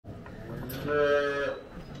Just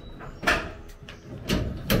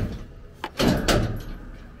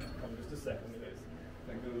a second, guys.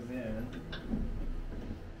 That goes in.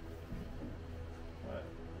 But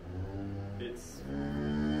it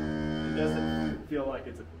doesn't feel like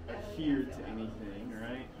it's adhered to anything,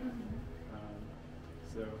 right?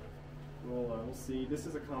 So we'll see. This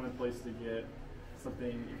is a common place to get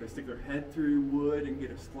something, if they stick their head through wood and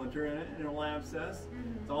get a splinter in it and it'll abscess.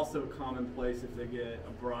 It's also a common place if they get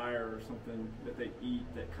a briar or something that they eat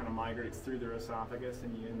that kind of migrates through their esophagus,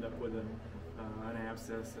 and you end up with an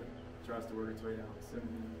abscess that tries to work its way out. So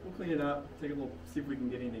we'll clean it up, take a little, see if we can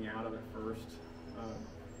get anything out of it first.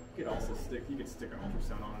 You could also stick an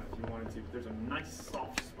ultrasound on it if you wanted to. But there's a nice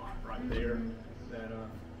soft spot right there that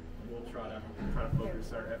we'll try to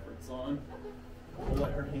focus our efforts on. We'll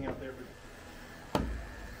let her hang out there.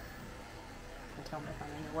 Tell me if I'm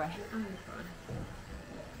in your way.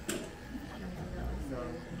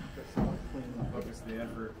 So, clean, focus the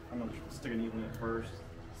effort. I'm going to stick a needle in it first.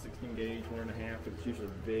 16 gauge, 1.5, but it's usually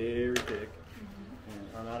very thick. And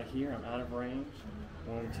I'm out of here, I'm out of range.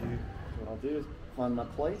 1, 2. What I'll do is find my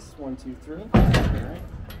place. 1, 2, 3. All right.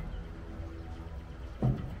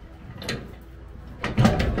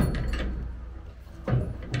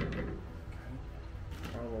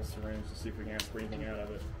 Our little syringe to see if we can ask for anything out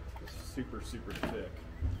of it. It's super, super thick.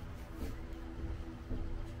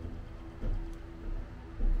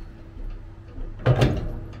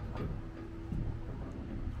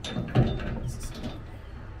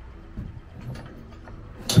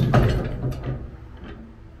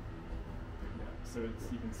 So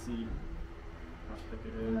you can see how thick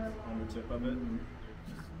it is on the tip of it.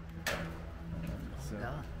 So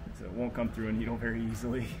it won't come through a needle very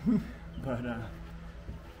easily. But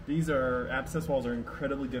these abscess walls are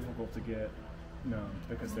incredibly difficult to get numbed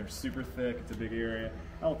because they're super thick. It's a big area.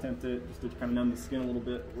 I'll attempt it just to kind of numb the skin a little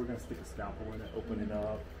bit. We're going to stick a scalpel in it, open it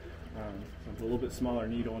up. So with a little bit smaller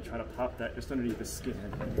needle and try to pop that just underneath the skin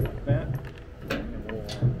like that. And we'll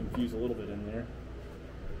infuse a little bit in there.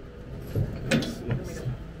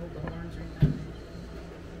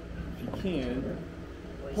 If you can,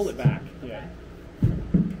 pull it back, yeah.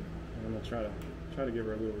 And we'll try to give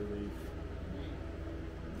her a little relief.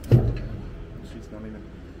 She's not even.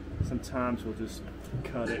 Sometimes we'll just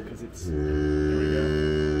cut it because it's. There we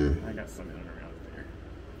go. I got some in and around there.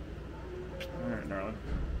 All right, darling.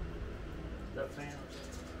 So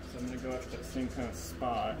I'm going to go after that same kind of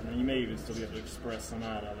spot, and you may even still be able to express some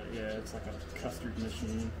out of it. Yeah, it's like a custard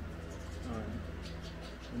machine.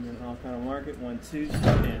 And then I'll kind of mark it 1, 2,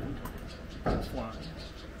 and that's fine.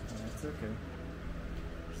 That's okay.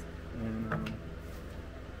 And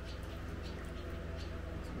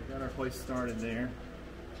so we got our place started there.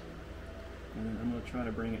 And I'm going to try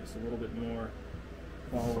to bring it just a little bit more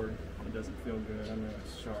forward. It doesn't feel good. I know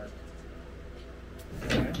it's sharp.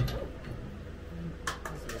 Okay.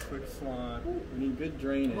 So a quick slide. We need good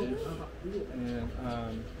drainage.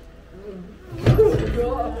 And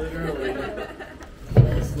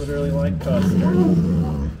it's literally like custard.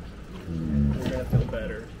 You're gonna feel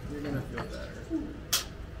better. You're gonna feel better.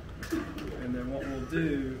 And then what we'll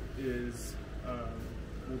do is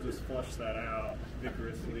we'll just flush that out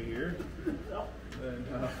vigorously here. And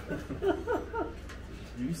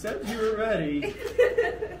you said you were ready.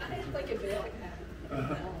 It's like a bill.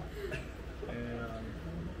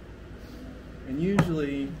 And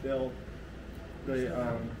usually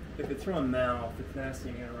if it's from a mouth, it's nasty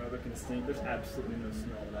and anaerobic and stink. There's absolutely no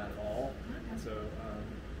smell of that at all. So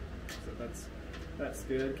that's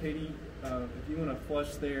good. Katie, if you want to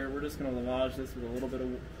flush there, we're just going to lavage this with a little bit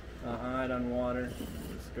of iodine water.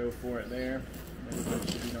 Just go for it there.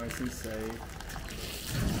 Everybody should be nice and safe.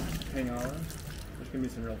 Hang on. There's going to be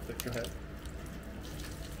some real thick. Go ahead.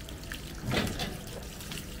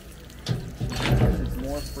 She's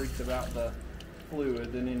more freaked about the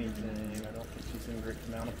fluid than anything. I don't think she's in a great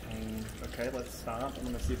amount of pain. Okay, let's stop. I'm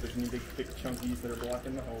going to see if there's any big thick chunkies that are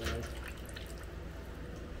blocking the hole.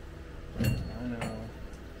 I know.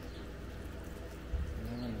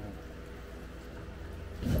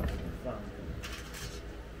 Fine.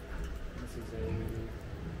 This is a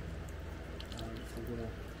little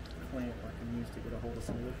clamp I can use to get a hold of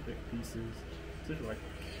some of the thick pieces. This is like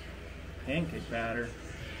pancake batter.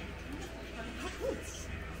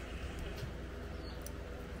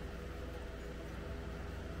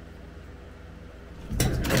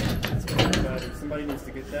 Somebody needs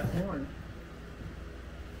to get that horn.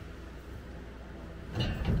 It's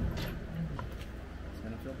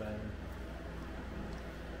gonna feel better.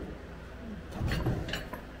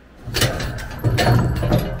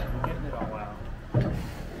 I'm getting it all out.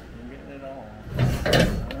 I'm getting it all.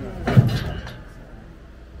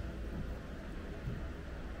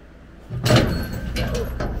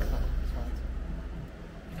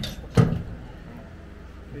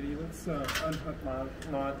 Let's unhook my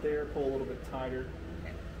knot there, pull a little bit tighter.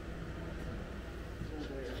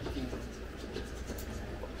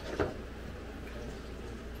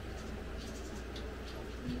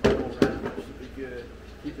 Alright, that should be good.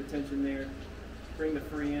 Keep the tension there. Bring the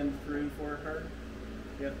free end through for her.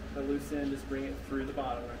 Yep, the loose end, just bring it through the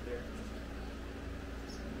bottom right there.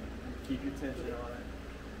 Keep your tension on it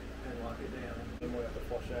and lock it down. Then we'll have to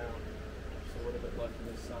flush out. Just a little bit left on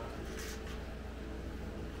this side.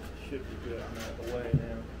 Should be good. I'm out of the way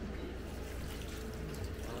now.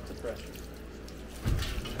 Lots of pressure.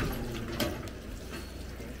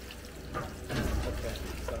 Okay,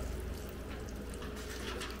 so.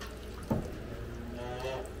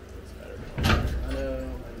 That's better. I know.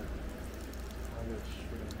 I wish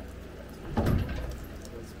we didn't have to do that.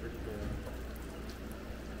 That's pretty good.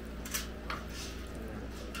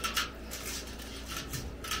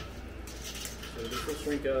 So this will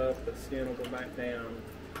shrink up, the skin will go back down.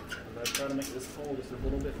 I'm trying to make this hole just a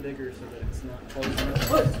little bit bigger so that it's not closing up.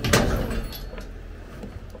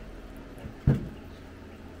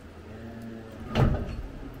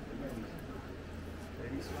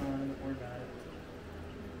 Baby's fine, don't worry about it.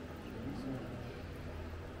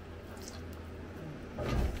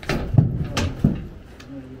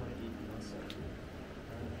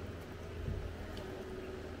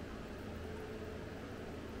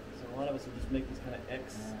 So a lot of us will just make these kind of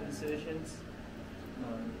X incisions.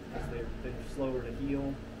 Because they're slower to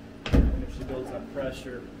heal, and if she builds up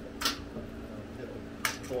pressure, it'll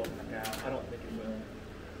pull it back out. I don't think it will,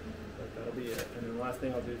 but that'll be it. And then the last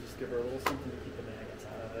thing I'll do is just give her a little something to keep the maggots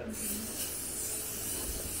out of it.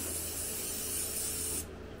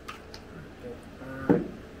 Okay. Alright,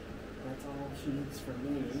 that's all she needs from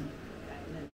me.